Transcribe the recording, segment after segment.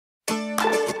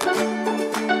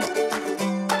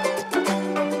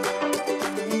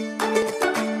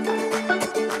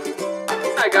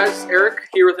Eric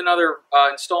here with another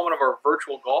installment of our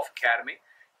virtual golf academy,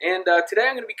 and today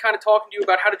I'm going to be kind of talking to you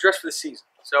about how to dress for the season.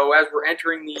 So as we're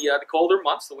entering the colder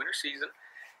months, the winter season,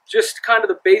 just kind of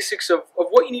the basics of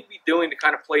what you need to be doing to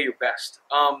kind of play your best.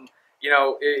 You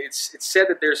know, it's said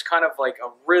that there's kind of like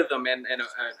a rhythm and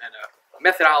a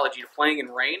methodology to playing in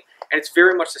rain, and it's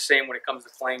very much the same when it comes to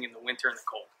playing in the winter and the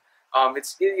cold.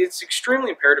 It's extremely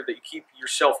imperative that you keep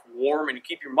yourself warm and you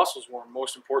keep your muscles warm,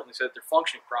 most importantly, so that they're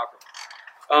functioning properly.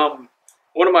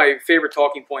 One of my favorite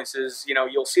talking points is, you know,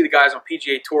 you'll see the guys on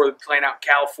PGA Tour playing out in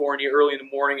California early in the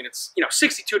morning, and it's, you know,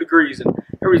 62 degrees, and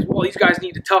everybody's, well, these guys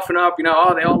need to toughen up, you know,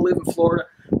 oh, they all live in Florida.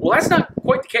 Well, that's not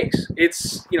quite the case.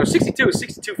 It's, you know, 62 is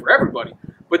 62 for everybody,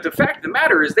 but the fact of the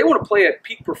matter is they want to play at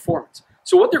peak performance.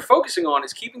 So what they're focusing on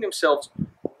is keeping themselves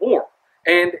warm.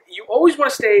 And you always want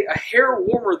to stay a hair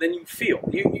warmer than you feel.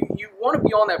 You want to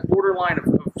be on that borderline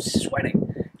of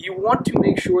sweating. You want to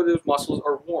make sure those muscles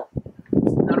are warm.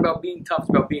 It's not about being tough, it's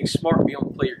about being smart and being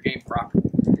able to play your game properly.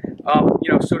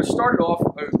 You know, so to start it off,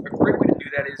 a great way to do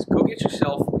that is go get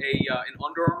yourself an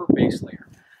Under Armour base layer.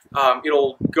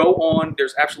 It'll go on,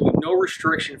 there's absolutely no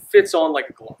restriction, fits on like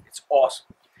a glove. It's awesome.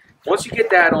 Once you get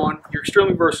that on, you're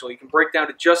extremely versatile. You can break down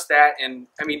to just that, and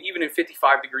I mean, even in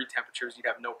 55-degree temperatures, you'd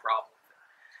have no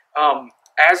problem.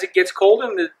 As it gets cold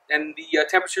and the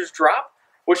temperatures drop,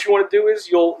 what you want to do is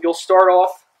you'll start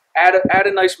off, add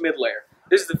a nice mid layer.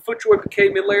 This is the FootJoy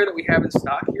Piqué mid layer that we have in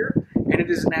stock here, and it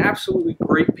is an absolutely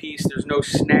great piece. There's no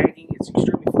snagging. It's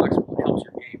extremely flexible. It helps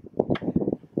your game.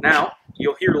 Now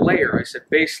you'll hear layer. I said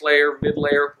base layer, mid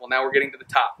layer. Well, now we're getting to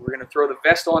the top. We're going to throw the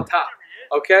vest on top.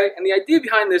 Okay, and the idea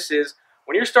behind this is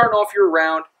when you're starting off your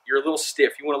round, you're a little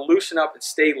stiff. You want to loosen up and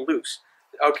stay loose.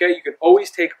 Okay, you can always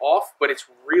take off, but it's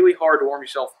really hard to warm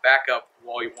yourself back up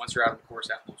once you're out on the course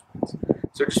at those points.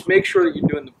 So just make sure that you're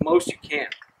doing the most you can.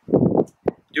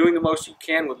 Doing the most you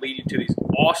can would lead you to these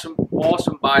awesome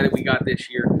buy that we got this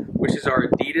year, which is our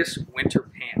Adidas winter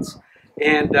pants.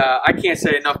 And I can't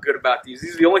say enough good about these.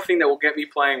 These are the only thing that will get me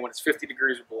playing when it's 50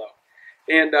 degrees or below.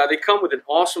 And they come with an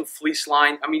awesome fleece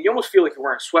line. I mean, you almost feel like you're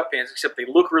wearing sweatpants, except they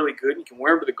look really good. You can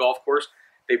wear them to the golf course.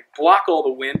 They block all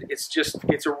the wind.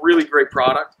 It's a really great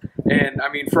product. And I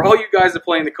mean, for all you guys that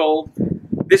play in the cold,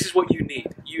 this is what you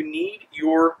need. You need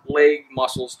your leg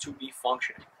muscles to be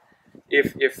functioning.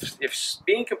 If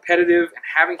being competitive and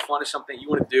having fun is something you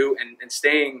want to do, and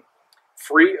staying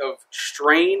free of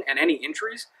strain and any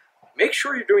injuries, make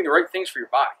sure you're doing the right things for your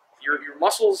body. Your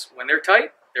muscles, when they're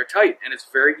tight, and it's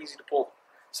very easy to pull them.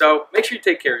 So make sure you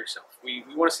take care of yourself. We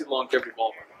want to see the longevity of all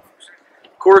of our golfers.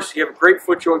 Of course, you have a great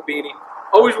FootJoy beanie.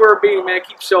 Always wear a beanie, man.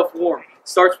 Keep yourself warm. It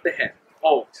starts with the head,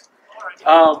 always.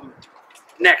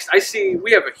 Next, I see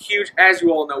we have a huge, as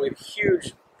you all know, we have a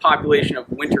huge population of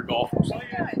winter golfers.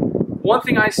 One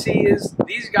thing I see is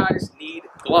these guys need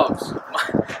gloves.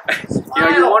 You know,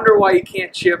 you wonder why you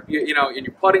can't chip, you know, and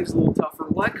your putting's a little tougher.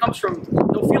 Well, that comes from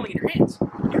no feeling in your hands.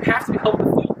 You have to be able to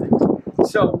feel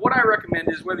things. So what I recommend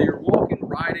is whether you're walking,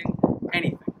 riding,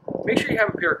 anything, make sure you have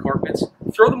a pair of carp mitts.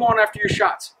 Throw them on after your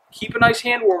shots. Keep a nice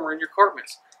hand warmer in your carp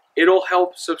mitts. It'll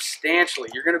help substantially.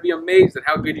 You're going to be amazed at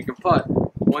how good you can putt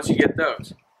once you get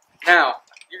those. Now,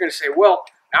 you're going to say, well,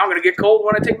 now I'm going to get cold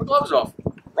when I take my gloves off.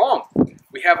 Wrong.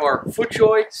 We have our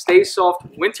FootJoy Stay Soft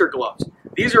winter gloves.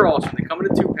 These are awesome. They come in a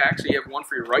 2-pack, so you have one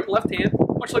for your right and left hand,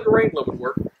 much like a rain glove would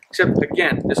work, except,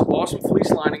 again, this awesome fleece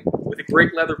lining with a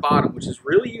great leather bottom, which is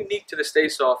really unique to the Stay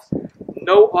Soft.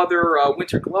 No other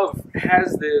winter glove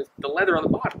has the leather on the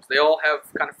bottoms. They all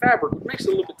have kind of fabric, which makes it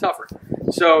a little bit tougher.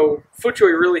 So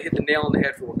FootJoy really hit the nail on the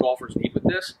head for what golfers need with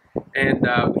this, and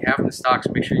we have them in stock,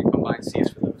 so make sure you come by and see us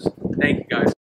for those. Thank you, guys.